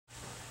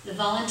The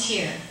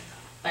Volunteer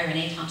by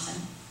Renée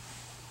Thompson.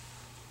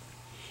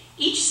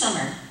 Each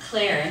summer,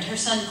 Claire and her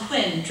son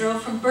Quinn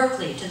drove from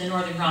Berkeley to the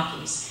Northern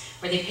Rockies,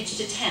 where they pitched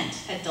a tent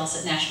at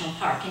Dulcet National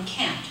Park and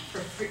camped for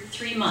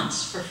 3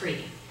 months for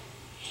free.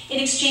 In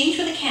exchange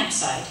for the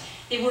campsite,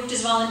 they worked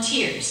as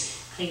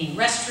volunteers, cleaning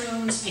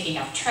restrooms, picking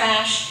up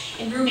trash,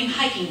 and grooming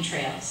hiking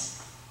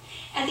trails.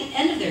 At the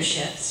end of their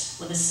shifts,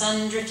 when the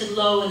sun drifted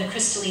low in the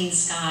crystalline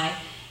sky,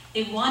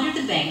 they wandered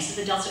the banks of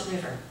the Dulcet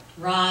River,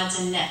 rods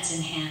and nets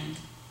in hand.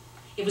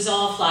 It was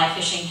all fly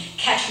fishing,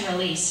 catch and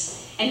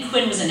release, and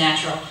Quinn was a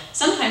natural,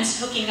 sometimes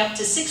hooking up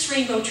to 6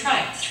 rainbow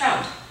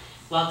trout,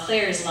 while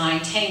Claire's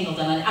line tangled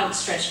on an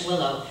outstretched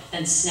willow,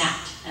 then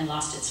snapped and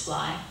lost its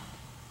fly.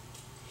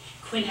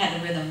 Quinn had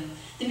the rhythm,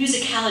 the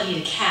musicality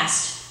to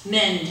cast,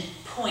 mend,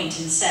 point,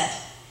 and set,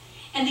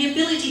 and the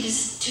ability to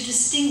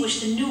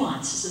distinguish the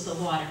nuances of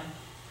the water,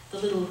 the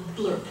little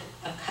blurp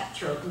a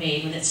cutthroat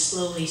made when it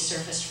slowly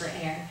surfaced for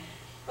air,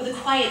 or the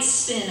quiet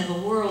spin of a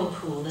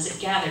whirlpool as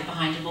it gathered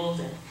behind a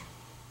boulder.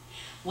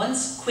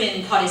 Once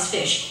Quinn caught his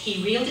fish,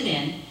 he reeled it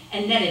in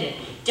and netted it,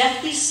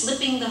 deftly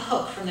slipping the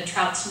hook from the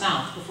trout's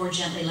mouth before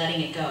gently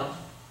letting it go.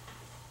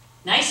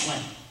 "Nice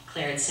one,"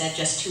 Claire had said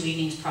just 2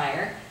 evenings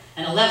prior,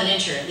 "an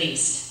 11-incher at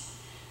least."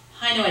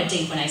 "I know a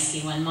dink when I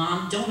see one,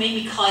 Mom. Don't make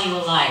me call you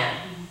a liar."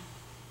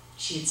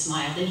 She had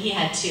smiled, and he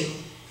had too,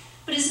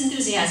 but his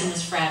enthusiasm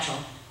was fragile.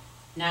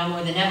 Now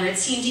more than ever, it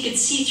seemed he could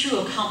see through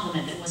a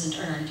compliment that wasn't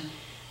earned.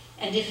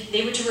 And if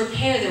they were to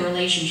repair their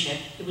relationship,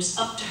 it was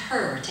up to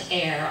her to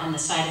err on the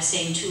side of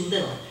saying too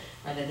little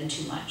rather than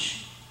too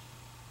much.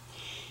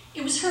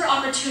 It was her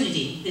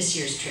opportunity, this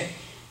year's trip,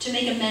 to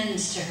make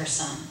amends to her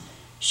son,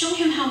 show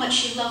him how much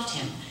she loved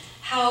him,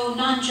 how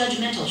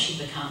non-judgmental she'd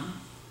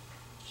become.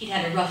 He'd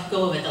had a rough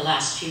go of it the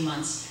last few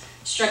months,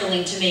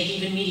 struggling to make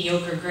even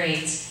mediocre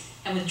grades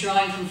and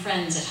withdrawing from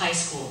friends at high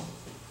school.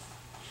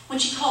 When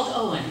she called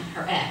Owen,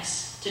 her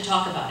ex, to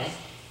talk about it,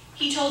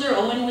 he told her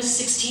Owen was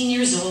 16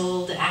 years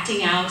old,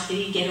 acting out, that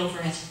he'd get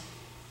over it.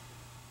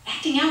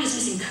 Acting out is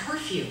missing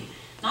curfew,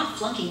 not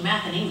flunking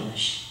math and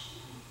English.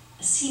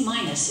 A C-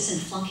 isn't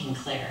flunking,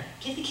 Claire.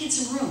 Give the kid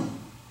some room.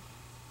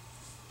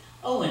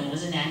 Owen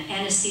was an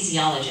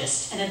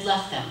anesthesiologist and had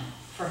left them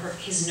for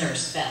his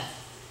nurse, Beth.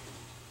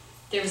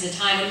 There was a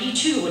time when he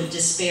too would have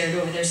despaired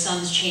over their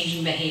son's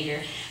changing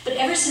behavior, but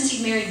ever since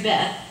he'd married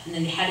Beth and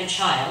then they had a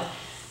child,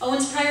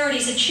 Owen's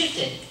priorities had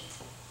shifted.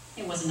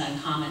 It wasn't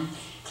uncommon.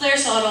 Claire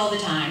saw it all the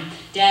time.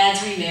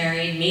 Dads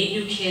remarried, made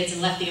new kids,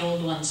 and left the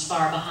old ones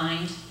far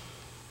behind.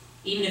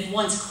 Even if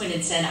once Quinn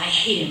had said, "I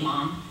hate him,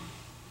 Mom,"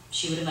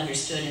 she would have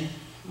understood and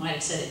might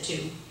have said it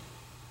too.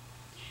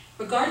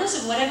 Regardless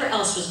of whatever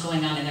else was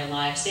going on in their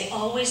lives, they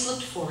always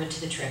looked forward to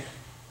the trip.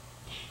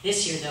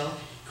 This year, though,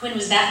 Quinn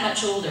was that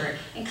much older,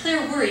 and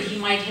Claire worried he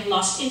might have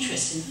lost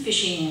interest in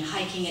fishing,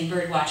 hiking, and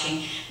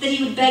birdwatching, that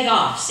he would beg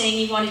off, saying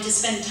he wanted to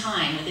spend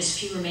time with his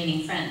few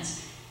remaining friends.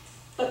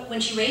 But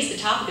when she raised the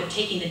topic of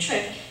taking the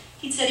trip,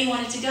 he'd said he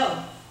wanted to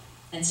go.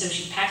 And so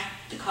she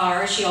packed the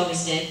car, as she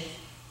always did,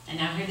 and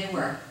now here they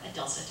were at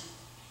Dulcet.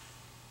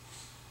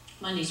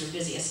 Mondays were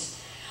busiest.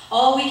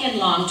 All weekend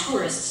long,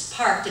 tourists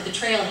parked at the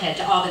trailhead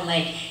to Auburn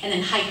Lake and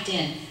then hiked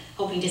in,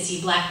 hoping to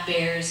see black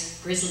bears,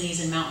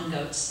 grizzlies, and mountain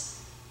goats.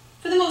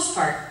 For the most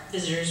part,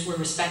 visitors were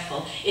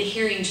respectful,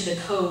 adhering to the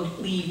code,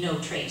 "leave no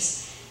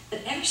trace."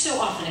 But every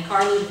so often, a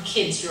carload of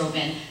kids drove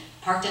in,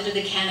 parked under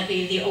the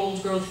canopy of the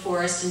old-growth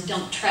forest, and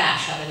dumped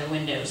trash out of their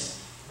windows.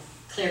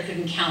 Claire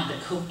couldn't count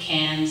the Coke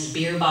cans,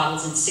 beer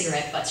bottles, and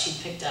cigarette butts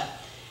she'd picked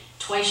up.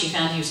 Twice she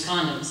found used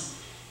condoms.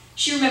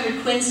 She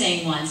remembered Quinn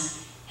saying once,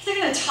 "If they're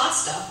going to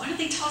toss stuff, why don't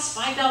they toss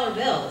 $5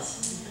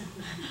 bills?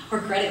 Or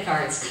credit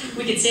cards?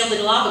 We could sail to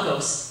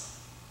Galapagos."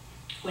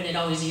 Quinn had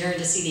always yearned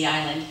to see the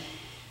island,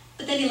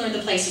 but then he learned the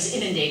place was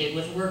inundated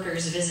with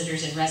workers,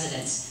 visitors, and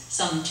residents,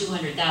 some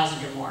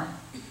 200,000 or more.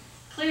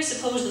 Claire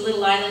supposed the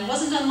little island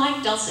wasn't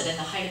unlike Dulcet at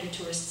the height of the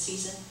tourist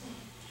season.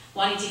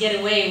 Wanting to get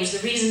away was the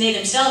reason they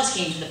themselves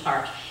came to the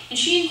park, and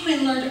she and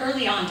Quinn learned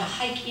early on to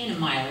hike in a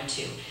mile or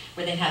two,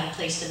 where they'd have a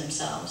place to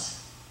themselves.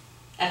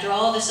 After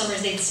all the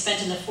summers they'd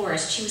spent in the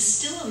forest, she was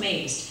still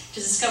amazed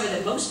to discover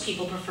that most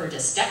people preferred to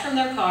step from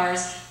their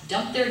cars,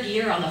 dump their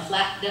gear on the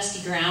flat, dusty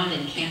ground,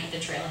 and camp at the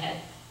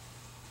trailhead.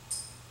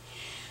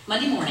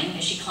 Monday morning,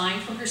 as she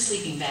climbed from her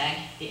sleeping bag,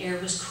 the air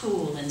was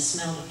cool and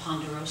smelled of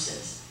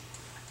ponderosas.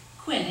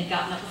 Quinn had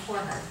gotten up before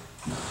her.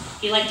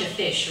 He liked to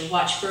fish or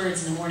watch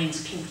birds in the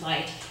morning's pink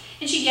light,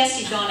 and she guessed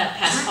he'd gone up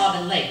past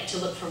Auburn Lake to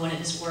look for one of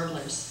his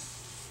warblers.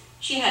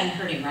 She hadn't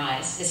heard him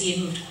rise, as he had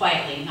moved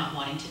quietly, not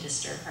wanting to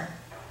disturb her.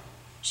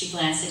 She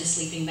glanced at his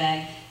sleeping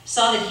bag,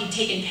 saw that he'd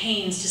taken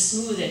pains to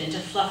smooth it and to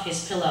fluff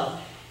his pillow,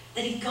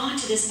 that he'd gone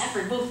to this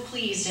effort both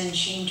pleased and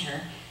shamed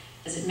her,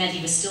 as it meant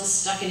he was still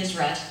stuck in his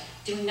rut,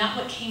 doing not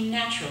what came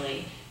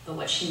naturally, but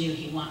what she knew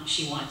she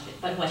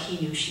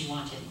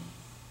wanted.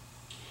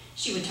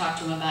 She would talk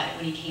to him about it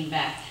when he came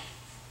back,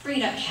 bring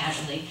it up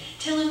casually,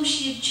 tell him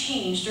she had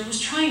changed or was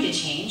trying to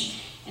change,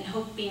 and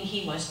hoping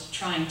he was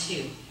trying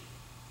too.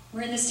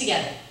 "We're in this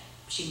together,"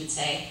 she would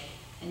say,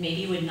 and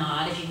maybe he would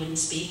nod if he wouldn't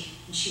speak,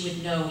 and she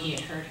would know he had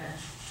heard her.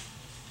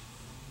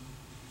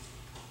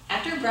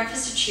 After a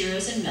breakfast of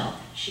Cheerios and milk,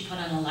 she put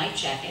on a light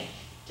jacket,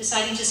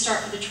 deciding to start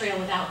for the trail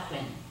without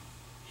Quinn.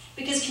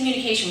 Because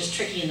communication was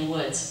tricky in the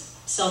woods,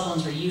 cell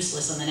phones were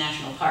useless in the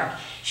national park,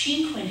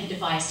 she and Quinn had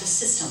devised a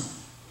system.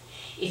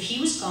 If he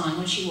was gone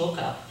when she woke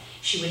up,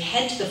 she would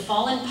head to the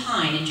fallen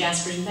pine in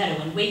Jasper's meadow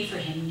and wait for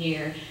him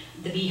near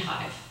the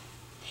beehive.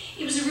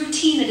 It was a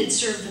routine that had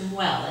served them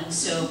well, and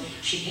so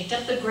she picked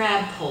up the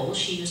grab pole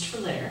she used for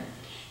litter,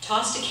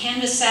 tossed a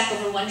canvas sack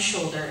over one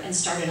shoulder, and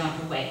started on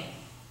her way.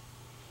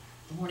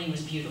 The morning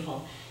was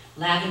beautiful.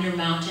 Lavender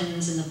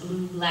mountains in the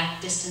blue-black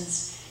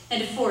distance,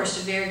 and a forest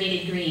of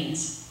variegated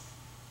greens.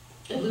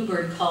 A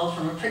bluebird called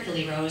from a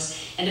prickly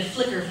rose, and a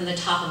flicker from the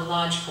top of a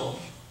lodgepole.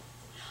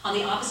 On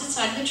the opposite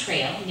side of the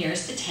trail,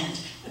 nearest the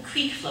tent, a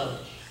creek flowed,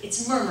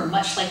 its murmur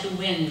much like the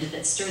wind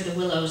that stirred the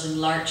willows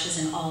and larches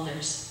and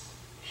alders.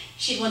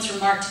 She had once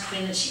remarked to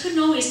Quinn that she couldn't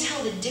always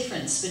tell the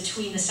difference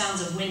between the sounds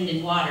of wind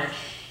and water,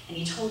 and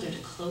he told her to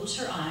close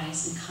her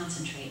eyes and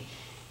concentrate,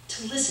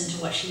 to listen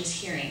to what she was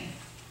hearing.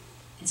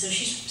 And so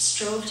she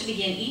strove to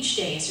begin each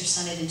day as her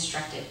son had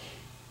instructed,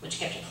 which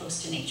kept her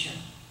close to nature.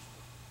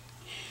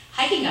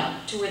 Hiking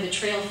up to where the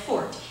trail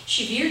forked,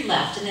 she veered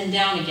left and then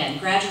down again,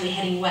 gradually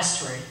heading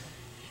westward.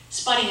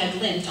 Spotting a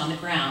glint on the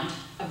ground,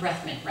 a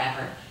breath mint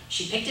wrapper,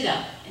 she picked it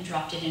up and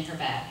dropped it in her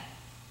bag.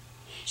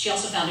 She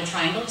also found a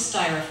triangle of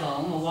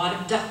styrofoam, a wad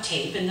of duct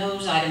tape, and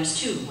those items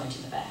too went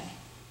in the bag.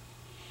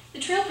 The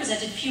trail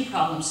presented few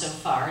problems so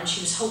far, and she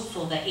was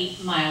hopeful the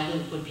 8-mile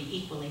loop would be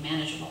equally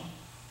manageable.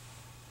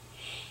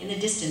 In the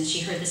distance,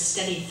 she heard the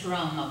steady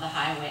thrum of the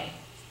highway.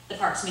 The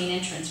park's main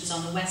entrance was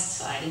on the west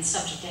side and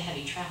subject to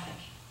heavy traffic.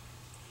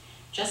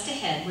 Just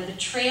ahead, where the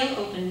trail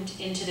opened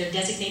into their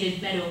designated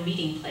meadow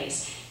meeting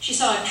place, she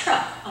saw a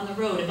truck on the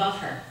road above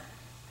her.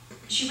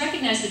 She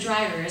recognized the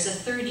driver as a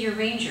third-year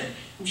ranger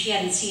whom she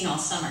hadn't seen all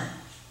summer.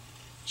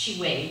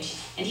 She waved,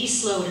 and he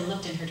slowed and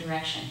looked in her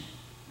direction.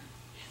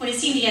 When it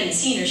seemed he hadn't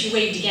seen her, she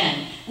waved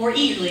again, more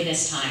eagerly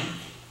this time,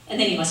 and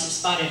then he must have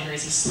spotted her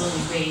as he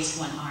slowly raised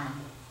one arm.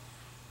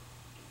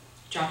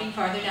 Dropping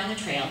farther down the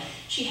trail,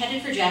 she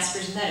headed for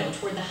Jasper's meadow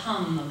toward the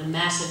hum of the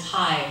massive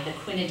hive that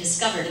Quinn had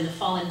discovered in the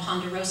fallen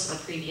ponderosa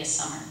the previous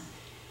summer.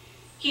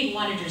 He had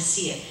wanted her to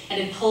see it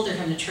and had pulled her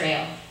from the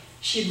trail.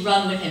 She had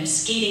run with him,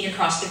 skating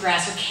across the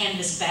grass, her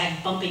canvas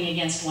bag bumping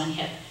against one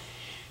hip.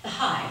 The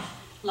hive,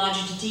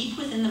 lodged deep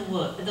within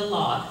the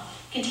log,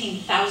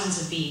 contained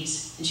thousands of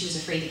bees, and she was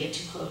afraid to get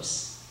too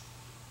close.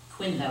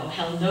 Quinn, though,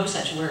 held no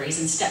such worries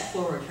and stepped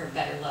forward for a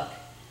better look.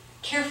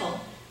 "Careful,"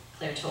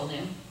 Claire told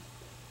him.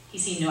 He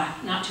seemed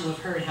not to have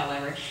heard,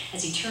 however,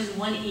 as he turned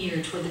one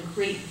ear toward the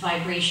great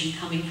vibration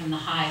coming from the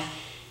hive.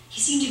 He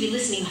seemed to be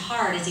listening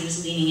hard as he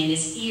was leaning in,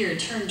 his ear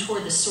turned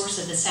toward the source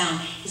of the sound,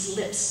 his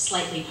lips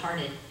slightly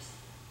parted.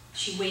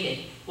 She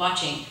waited,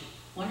 watching,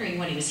 wondering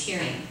what he was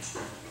hearing.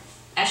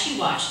 As she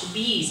watched, the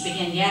bees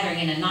began gathering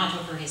in a knot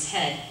over his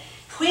head.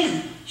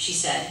 "Quinn," she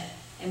said,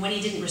 and when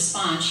he didn't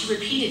respond, she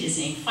repeated his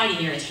name,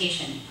 fighting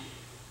irritation.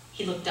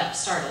 He looked up,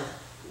 startled.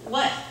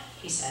 "What?"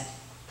 he said.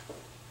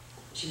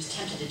 She was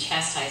tempted to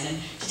chastise him,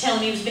 to tell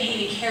him he was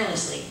behaving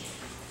carelessly.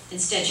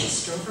 Instead, she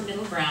strove her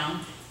middle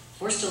ground,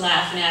 forced to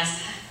laugh, and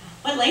asked,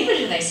 "What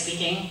language are they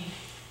speaking?"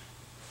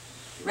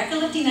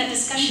 Recollecting that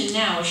discussion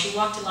now, as she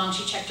walked along,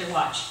 she checked her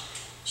watch.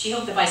 She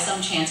hoped that by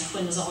some chance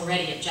Quinn was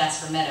already at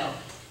Jasper Meadow,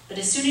 but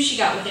as soon as she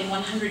got within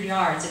 100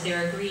 yards of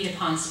their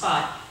agreed-upon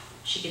spot,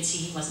 she could see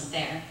he wasn't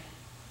there.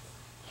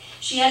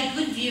 She had a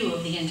good view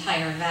of the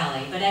entire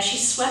valley, but as she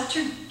swept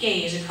her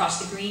gaze across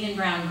the green and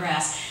brown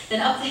grass,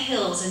 then up the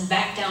hills and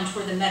back down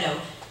toward the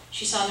meadow,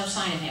 she saw no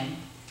sign of him.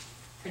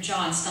 Her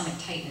jaw and stomach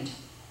tightened.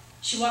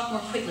 She walked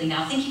more quickly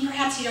now, thinking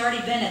perhaps he'd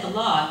already been at the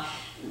log,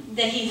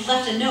 that he'd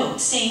left a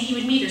note saying he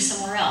would meet her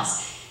somewhere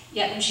else.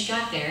 Yet when she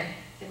got there,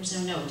 there was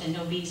no note and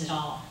no bees at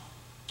all.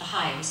 The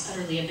hive was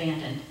utterly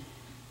abandoned.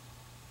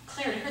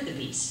 Claire had heard the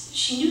bees.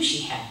 She knew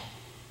she had.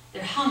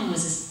 Their hum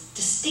was as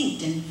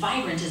distinct and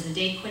vibrant as the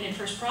day Quinn had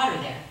first brought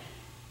her there.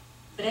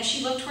 But as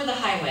she looked toward the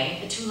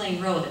highway, a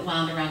 2-lane road that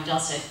wound around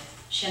Dulcet,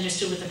 she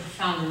understood with a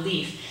profound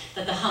relief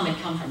that the hum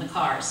had come from the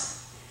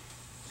cars.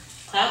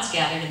 Clouds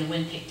gathered and the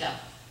wind picked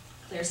up.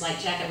 Claire's light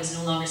jacket was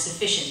no longer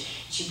sufficient,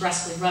 and she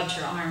brusquely rubbed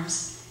her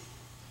arms.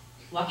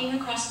 Walking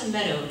across the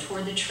meadow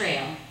toward the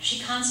trail, she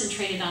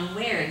concentrated on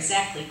where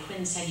exactly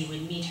Quinn said he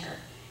would meet her.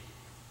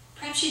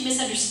 Perhaps she'd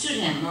misunderstood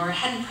him or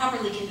hadn't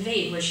properly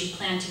conveyed where she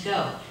planned to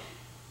go.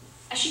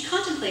 As she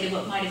contemplated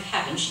what might have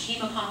happened, she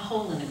came upon a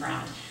hole in the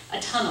ground, a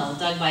tunnel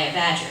dug by a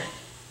badger.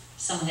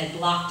 Someone had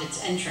blocked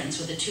its entrance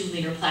with a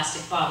 2-liter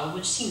plastic bottle,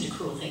 which seemed a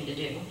cruel thing to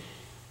do.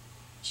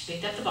 She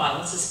picked up the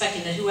bottle,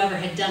 suspecting that whoever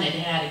had done it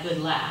had had a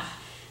good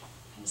laugh.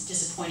 It was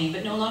disappointing,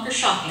 but no longer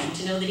shocking,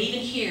 to know that even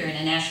here in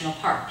a national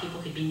park,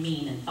 people could be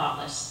mean and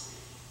thoughtless.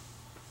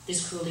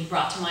 This cruelty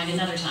brought to mind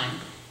another time,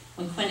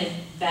 when Quinn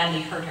had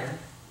badly hurt her.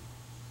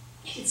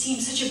 It had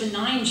seemed such a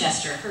benign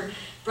gesture, her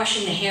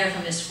brushing the hair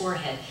from his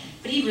forehead,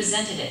 but he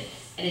resented it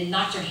and had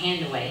knocked her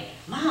hand away.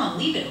 "Mom,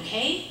 leave it,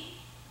 okay?"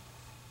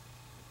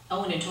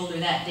 Owen had told her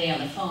that day on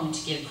the phone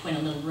to give Quinn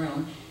a little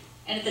room,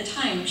 and at the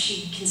time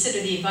she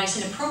considered the advice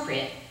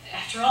inappropriate,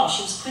 After all,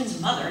 she was Quinn's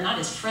mother, not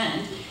his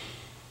friend.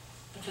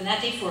 But from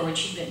that day forward,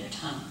 she'd bitten her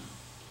tongue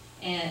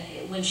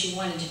and when she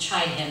wanted to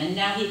chide him, and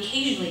now he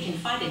occasionally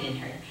confided in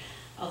her,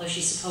 although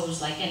she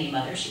supposed, like any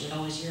mother, she would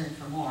always yearn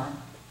for more.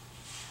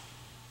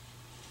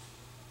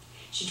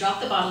 She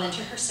dropped the bottle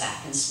into her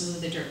sack and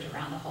smoothed the dirt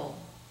around the hole.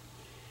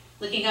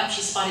 Looking up,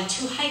 she spotted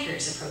 2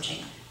 hikers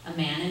approaching, a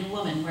man and a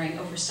woman wearing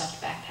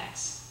overstuffed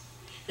backpacks.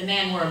 The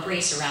man wore a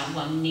brace around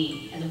one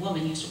knee, and the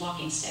woman used a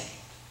walking stick.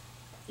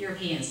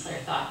 Europeans, Claire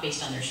thought,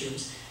 based on their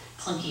shoes,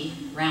 clunky,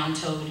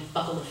 round-toed,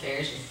 buckled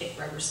affairs with thick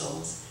rubber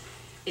soles.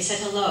 They said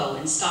hello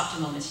and stopped a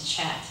moment to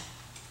chat.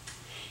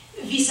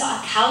 "Vi saw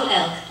a cow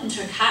elk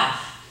under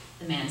calf,"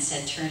 the man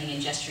said, turning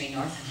and gesturing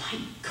north. "My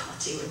God,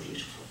 they were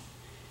beautiful."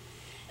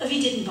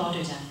 "We didn't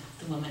bother them,"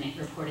 the woman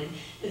reported.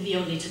 "We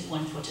only took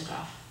 1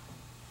 photograph."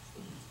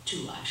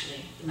 2,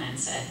 actually, the man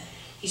said.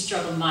 He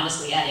struggled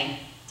modestly, adding,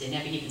 "They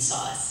never even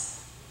saw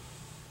us."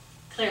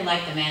 Claire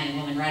liked the man and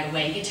woman right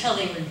away. You could tell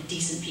they were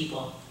decent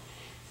people.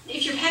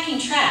 "If you're packing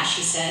trash,"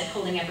 she said,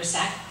 holding up her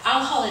sack,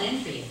 "I'll haul it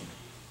in for you."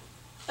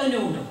 "Oh,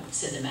 no,"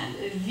 said the man.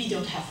 "We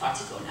don't have far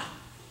to go now."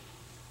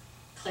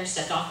 Claire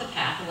stepped off the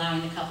path,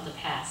 allowing the couple to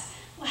pass.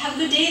 "Well, have a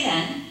good day,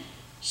 then,"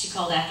 she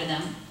called after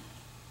them.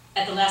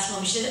 At the last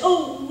moment, she said,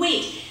 "Oh,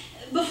 wait,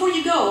 before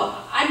you go,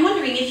 I'm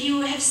wondering if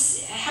you have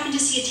happened to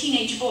see a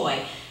teenage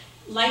boy.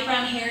 Light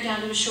brown hair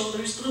down to his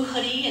shoulders, blue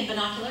hoodie and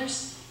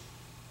binoculars."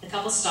 The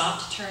couple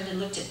stopped, turned, and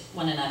looked at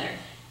one another.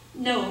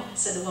 "No,"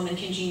 said the woman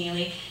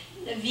congenially.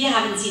 "We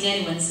haven't seen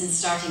anyone since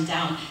starting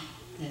down.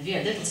 We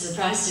are a little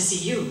surprised to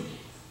see you."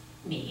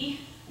 "Me?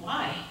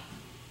 Why?"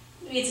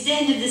 "It's the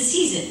end of the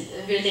season.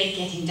 We're late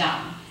getting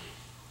down."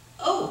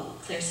 "Oh,"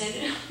 Claire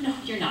said. "No,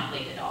 you're not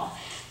late at all.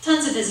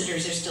 Tons of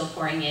visitors are still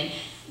pouring in.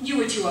 You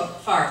were too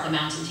far up the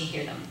mountain to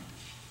hear them."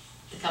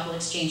 The couple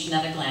exchanged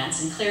another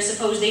glance, and Claire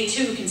supposed they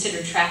too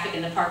considered traffic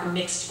in the park a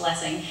mixed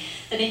blessing,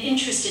 that an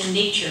interest in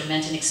nature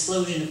meant an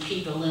explosion of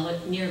people,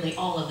 nearly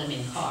all of them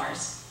in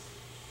cars.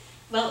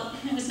 "Well,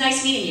 it was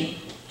nice meeting you,"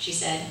 she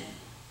said.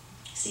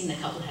 Seeing the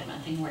couple had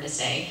nothing more to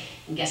say,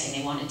 and guessing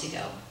they wanted to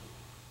go.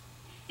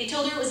 They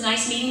told her it was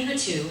nice meeting her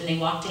too, and they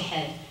walked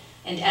ahead.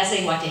 And as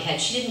they walked ahead,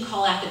 she didn't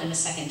call after them a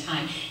second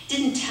time,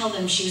 didn't tell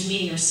them she was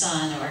meeting her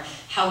son, or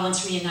how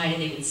once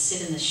reunited they would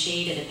sit in the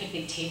shade at a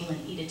picnic table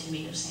and eat a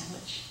tomato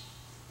sandwich.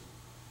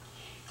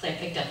 Claire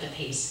picked up the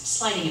pace,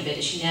 sliding a bit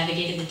as she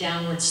navigated the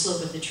downward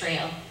slope of the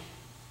trail.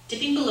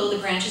 Dipping below the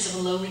branches of a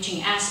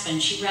low-reaching aspen,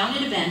 she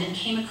rounded a bend and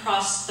came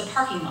across the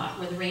parking lot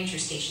where the ranger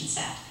station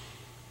sat.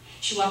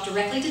 She walked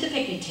directly to the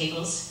picnic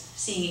tables,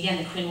 seeing again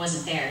that Quinn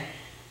wasn't there.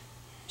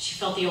 She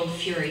felt the old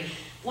fury,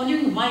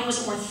 wondering why he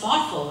wasn't more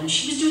thoughtful when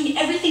she was doing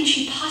everything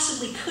she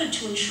possibly could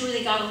to ensure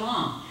they got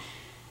along.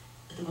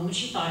 But the moment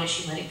she thought it,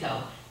 she let it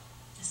go,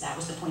 as that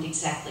was the point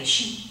exactly.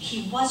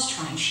 He was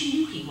trying, she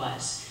knew he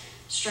was,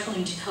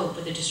 struggling to cope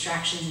with the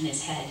distractions in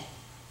his head.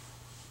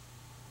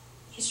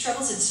 His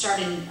troubles had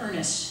started in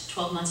earnest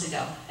 12 months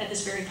ago, at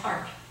this very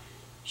park.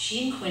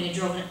 She and Quinn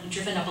had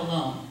driven up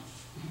alone.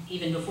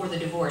 Even before the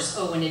divorce,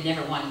 Owen had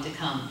never wanted to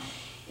come,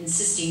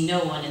 insisting no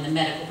one in the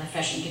medical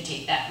profession could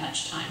take that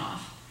much time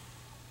off.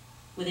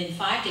 Within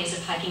 5 days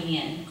of hiking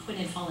in, Quinn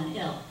had fallen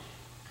ill,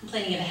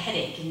 complaining of a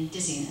headache and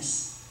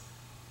dizziness.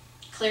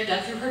 Claire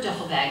dug through her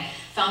duffel bag,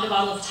 found a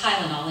bottle of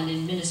Tylenol, and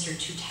administered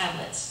 2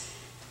 tablets.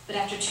 But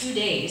after 2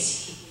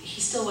 days,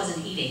 he still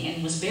wasn't eating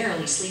and was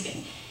barely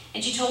sleeping,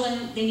 and she told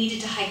him they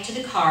needed to hike to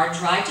the car,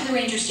 drive to the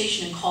ranger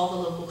station, and call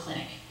the local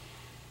clinic.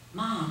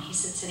 "Mom," he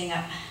said, sitting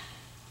up,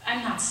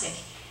 "I'm not sick.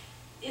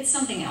 It's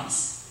something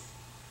else."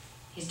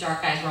 His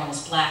dark eyes were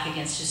almost black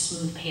against his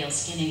smooth, pale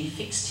skin, and he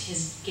fixed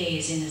his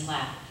gaze in his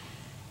lap.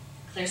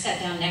 Claire sat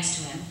down next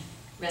to him,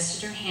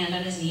 rested her hand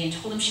on his knee, and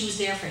told him she was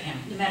there for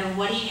him, no matter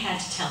what he had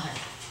to tell her.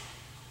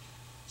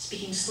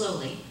 Speaking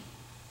slowly,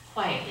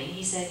 quietly,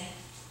 he said,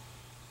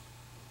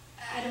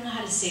 "I don't know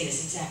how to say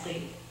this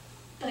exactly,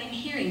 but I'm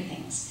hearing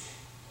things.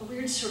 A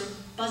weird sort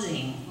of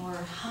buzzing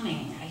or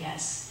humming, I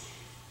guess.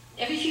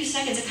 Every few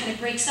seconds it kind of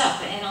breaks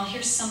up, and I'll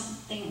hear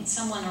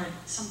someone or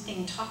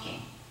something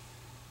talking."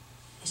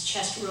 His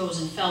chest rose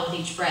and fell with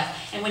each breath,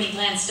 and when he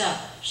glanced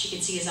up, she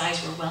could see his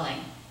eyes were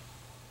welling.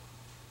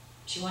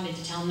 She wanted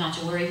to tell him not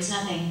to worry. It was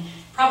nothing,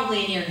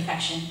 probably an ear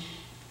infection.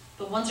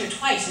 But once or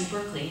twice in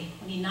Berkeley,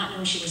 when he'd not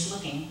known she was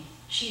looking,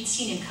 she had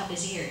seen him cup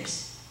his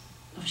ears.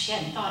 She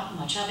hadn't thought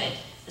much of it,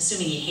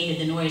 assuming he hated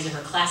the noise of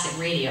her classic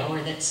radio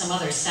or that some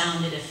other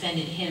sound had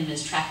offended him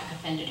as traffic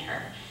offended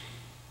her.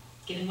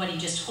 Given what he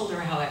just told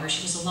her, however,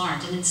 she was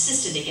alarmed and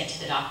insisted they get to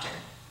the doctor.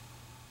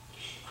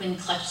 Quinn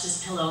clutched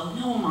his pillow.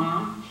 "No,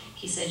 Mom,"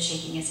 he said,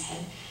 shaking his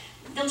head.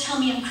 "They'll tell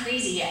me I'm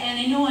crazy, and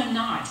I know I'm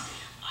not.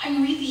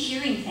 I'm really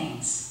hearing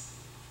things."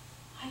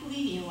 "I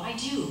believe you, I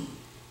do,"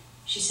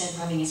 she said,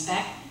 rubbing his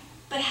back.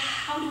 "But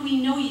how do we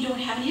know you don't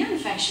have an ear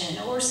infection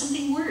or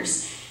something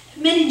worse?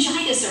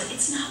 Meningitis, or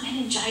it's not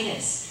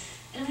meningitis.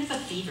 I don't have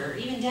a fever.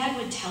 Even Dad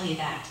would tell you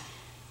that."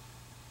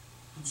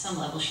 On some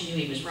level, she knew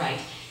he was right,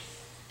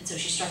 and so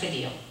she struck a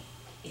deal.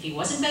 If he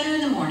wasn't better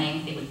in the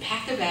morning, they would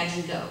pack their bags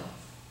and go.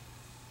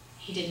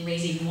 He didn't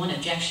raise even one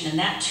objection, and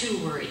that too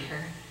worried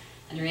her.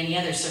 Under any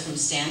other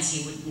circumstance,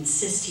 he would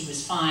insist he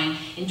was fine,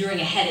 enduring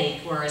a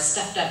headache or a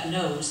stuffed-up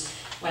nose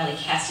while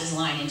he cast his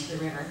line into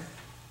the river.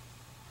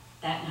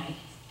 That night,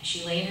 as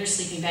she lay in her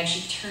sleeping bag,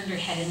 she turned her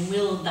head and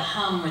willed the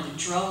hum or the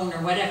drone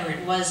or whatever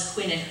it was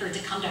Quinn had heard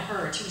to come to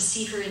her, to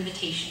receive her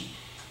invitation.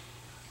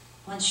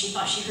 Once she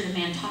thought she heard a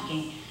man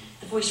talking,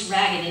 the voice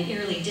ragged and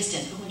eerily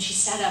distant, but when she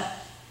sat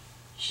up,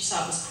 she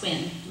saw it was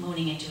Quinn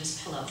moaning into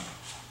his pillow.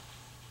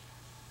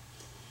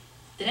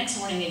 The next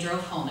morning they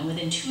drove home, and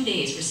within 2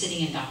 days were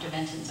sitting in Dr.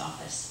 Benton's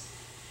office.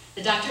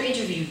 The doctor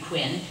interviewed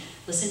Quinn,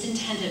 listened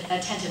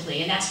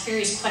attentively, and asked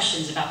various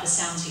questions about the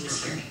sounds he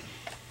was hearing.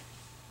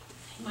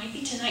 It might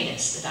be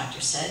tinnitus, the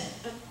doctor said,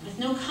 but with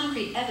no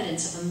concrete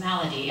evidence of a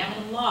malady, I'm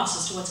at a loss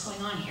as to what's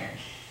going on here.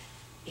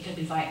 It could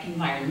be an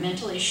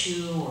environmental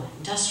issue or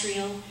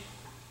industrial.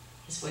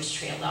 His voice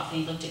trailed off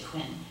and he looked at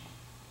Quinn.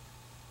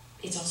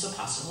 It's also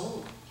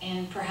possible,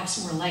 and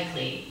perhaps more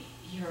likely,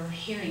 you're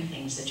hearing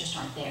things that just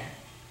aren't there.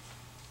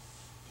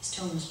 His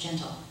tone was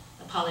gentle,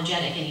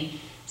 apologetic, and he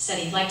said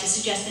he'd like to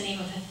suggest the name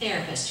of a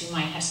therapist who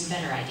might have some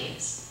better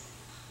ideas.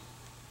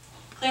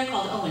 Claire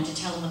called Owen to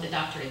tell him what the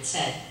doctor had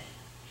said.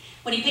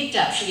 When he picked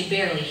up, she could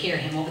barely hear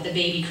him, what with the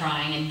baby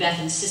crying and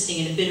Beth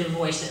insisting in a bitter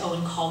voice that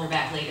Owen call her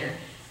back later.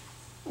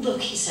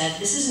 Look, he said,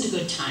 this isn't a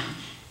good time.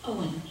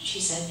 Owen, she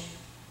said,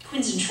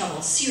 Quinn's in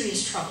trouble,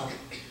 serious trouble.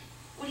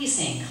 What are you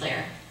saying,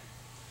 Claire?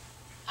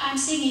 I'm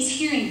saying he's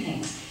hearing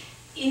things.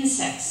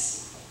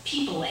 Insects,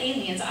 people,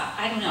 aliens,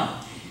 I don't know.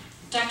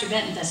 Dr.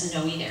 Benton doesn't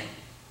know either.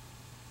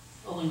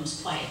 Owen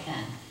was quiet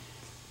then.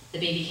 The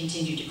baby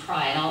continued to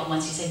cry, and all at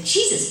once he said,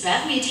 Jesus,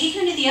 Beth, will you take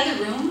her into the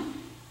other room?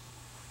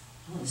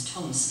 Owen's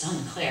tone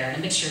stunned Claire, and a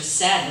mixture of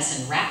sadness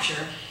and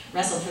rapture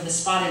wrestled for the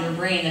spot in her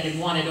brain that had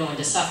wanted Owen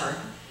to suffer.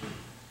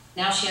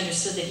 Now she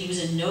understood that he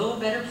was in no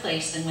better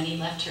place than when he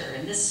left her,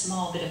 and this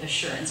small bit of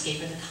assurance gave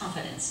her the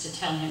confidence to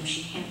tell him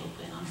she'd handle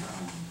Quinn on her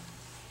own.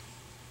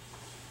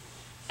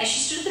 As she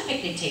stood at the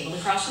picnic table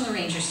across from the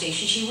ranger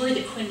station, she worried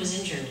that Quinn was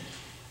injured,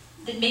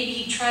 that maybe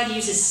he'd tried to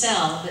use his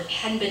cell but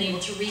hadn't been able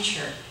to reach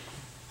her.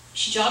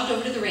 She jogged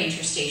over to the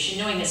ranger station,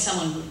 knowing that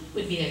someone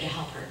would be there to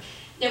help her.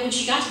 Now, when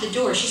she got to the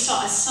door, she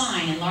saw a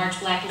sign in large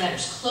black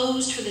letters,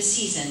 closed for the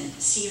season,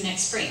 see you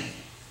next spring.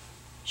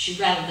 She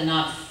rattled the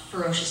knob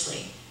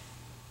ferociously.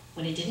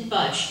 When it didn't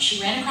budge,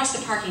 she ran across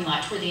the parking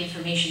lot toward the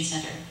information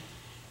center.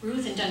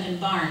 Ruth and Duncan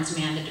Barnes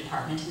manned the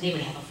department, and they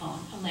would have a phone,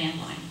 a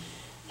landline,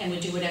 and would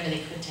do whatever they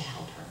could to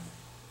help her.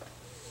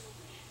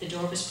 The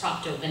door was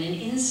propped open,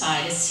 and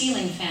inside, a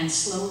ceiling fan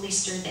slowly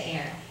stirred the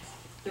air.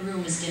 The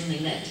room was dimly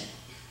lit.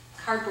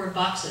 Cardboard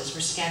boxes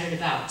were scattered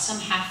about, some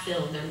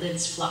half-filled, their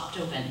lids flopped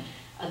open,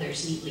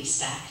 others neatly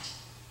stacked.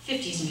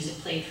 50s music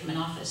played from an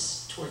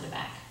office toward the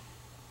back.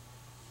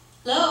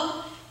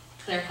 Hello,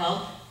 Claire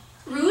called.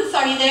 Ruth,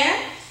 are you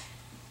there?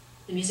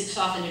 The music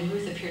softened and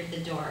Ruth appeared at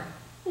the door.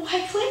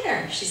 Why,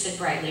 Claire, she said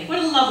brightly, what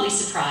a lovely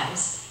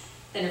surprise.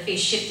 Then her face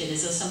shifted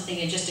as though something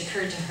had just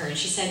occurred to her, and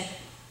she said,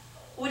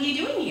 what are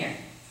you doing here?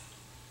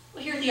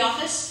 Well, here at the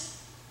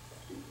office?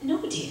 No,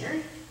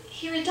 dear,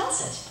 here at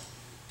Dulcet.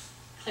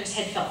 Claire's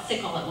head felt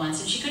thick all at once,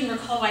 and she couldn't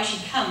recall why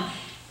she'd come,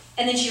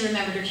 and then she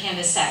remembered her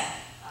canvas sack.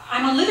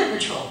 I'm on litter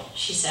patrol,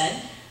 she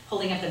said,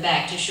 holding up the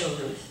bag to show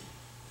Ruth.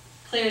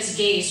 Claire's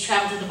gaze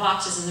traveled to the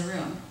boxes in the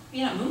room.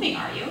 You're not moving,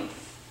 are you?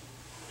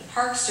 The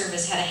Park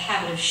Service had a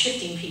habit of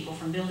shifting people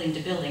from building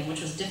to building,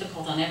 which was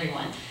difficult on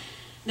everyone.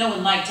 No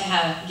one liked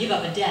to give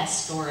up a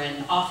desk or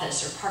an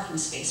office or parking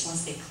space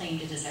once they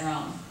claimed it as their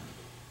own.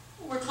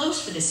 We're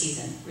closed for the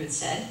season, Ruth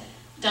said.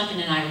 Duncan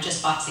and I were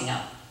just boxing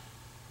up.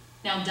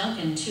 Now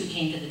Duncan, too,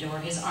 came to the door,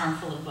 his arm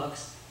full of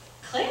books.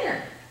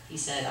 Claire, he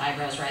said,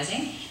 eyebrows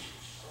rising,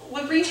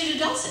 what brings you to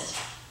Dulcet?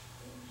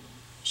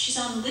 She's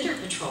on litter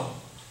patrol,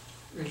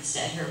 Ruth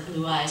said, her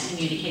blue eyes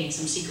communicating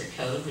some secret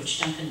code, which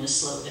Duncan was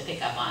slow to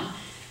pick up on.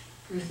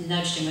 Ruth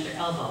nudged him with her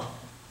elbow.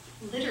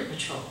 Litter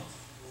patrol,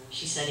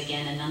 she said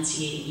again,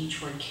 enunciating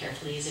each word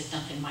carefully as if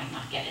Duncan might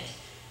not get it.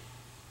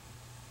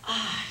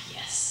 Ah,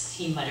 yes,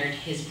 he muttered,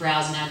 his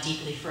brows now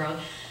deeply furrowed.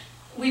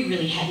 We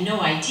really had no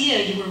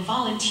idea you were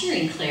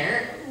volunteering,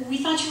 Claire. We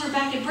thought you were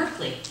back at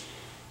Berkeley.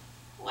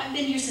 Well, I've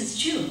been here since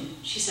June,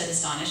 she said,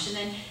 astonished, and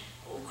then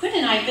Quinn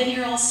and I have been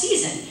here all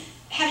season.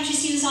 Haven't you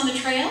seen us on the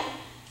trail?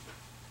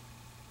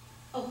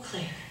 Oh,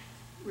 Claire,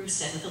 Ruth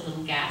said with a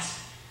little gasp.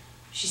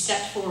 She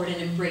stepped forward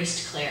and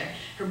embraced Claire,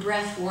 her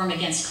breath warm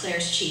against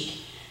Claire's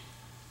cheek.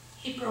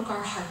 It broke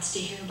our hearts to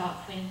hear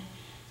about Quinn.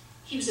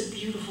 He was a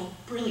beautiful,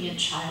 brilliant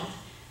child.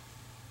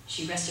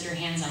 She rested her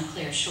hands on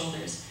Claire's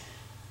shoulders.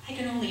 I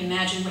can only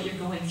imagine what you're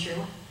going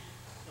through.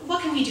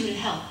 What can we do to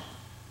help?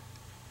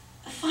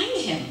 Find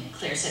him,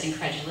 Claire said,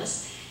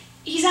 incredulous.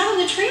 He's out on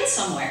the trail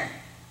somewhere.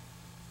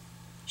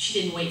 She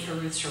didn't wait for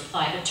Ruth's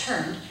reply, but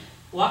turned,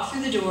 walked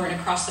through the door and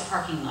across the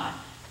parking lot.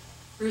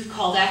 Ruth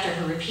called after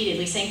her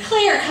repeatedly, saying,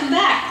 Claire, come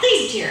back,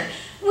 please, dear.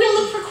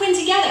 We'll look for Quinn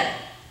together.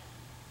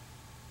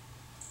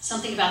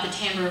 Something about the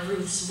timbre of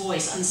Ruth's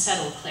voice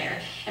unsettled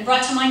Claire and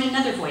brought to mind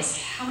another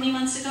voice. How many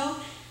months ago?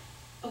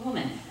 A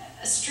woman,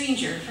 a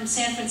stranger from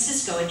San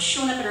Francisco, had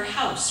shown up at her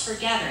house for a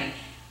gathering.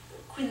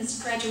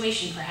 Quinn's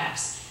graduation,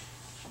 perhaps.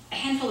 A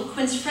handful of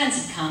Quinn's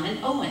friends had come,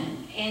 and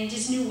Owen and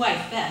his new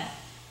wife, Beth.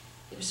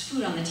 There was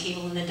food on the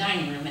table in the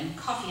dining room and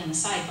coffee on the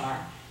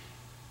sidebar.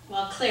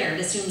 While Claire had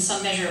assumed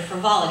some measure of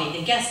frivolity,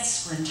 the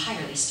guests were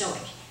entirely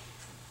stoic.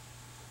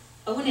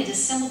 Owen had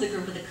assembled the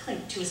group with a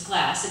clink to his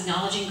glass,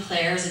 acknowledging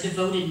Claire as a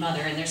devoted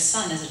mother and their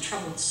son as a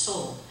troubled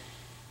soul.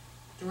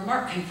 The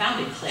remark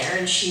confounded Claire,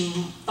 and she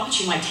thought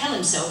she might tell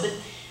him so, but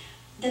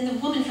then the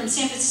woman from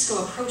San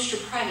Francisco approached her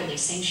privately,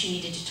 saying she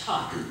needed to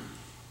talk.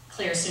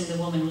 Claire assumed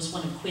the woman was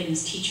one of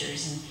Quinn's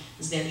teachers and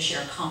was there to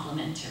share a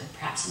compliment or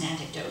perhaps an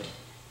anecdote.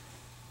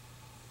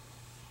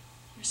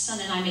 "Your son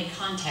and I made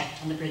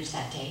contact on the bridge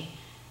that day,"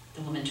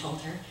 the woman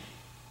told her,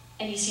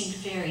 "and he seemed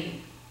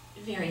very,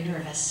 very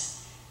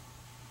nervous.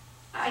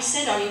 I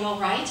said, 'Are you all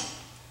right?'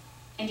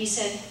 And he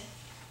said,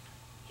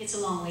 'It's a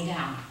long way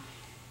down.'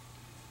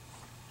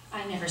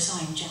 I never saw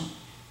him jump."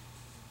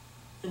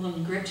 The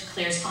woman gripped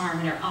Claire's arm,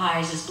 and her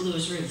eyes, as blue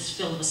as Ruth's,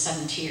 filled with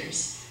sudden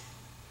tears.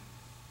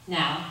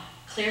 Now,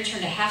 Claire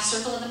turned a half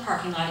circle in the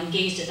parking lot and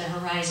gazed at the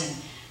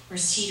horizon, where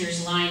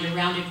cedars lined a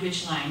rounded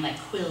ridgeline like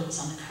quills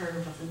on the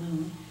curve of the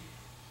moon.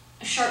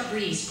 A sharp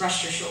breeze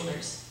brushed her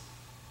shoulders.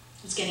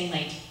 It was getting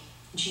late,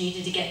 and she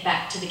needed to get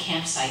back to the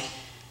campsite.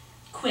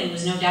 Quinn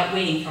was no doubt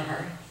waiting for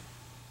her,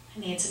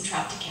 and they had some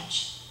trout to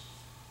catch.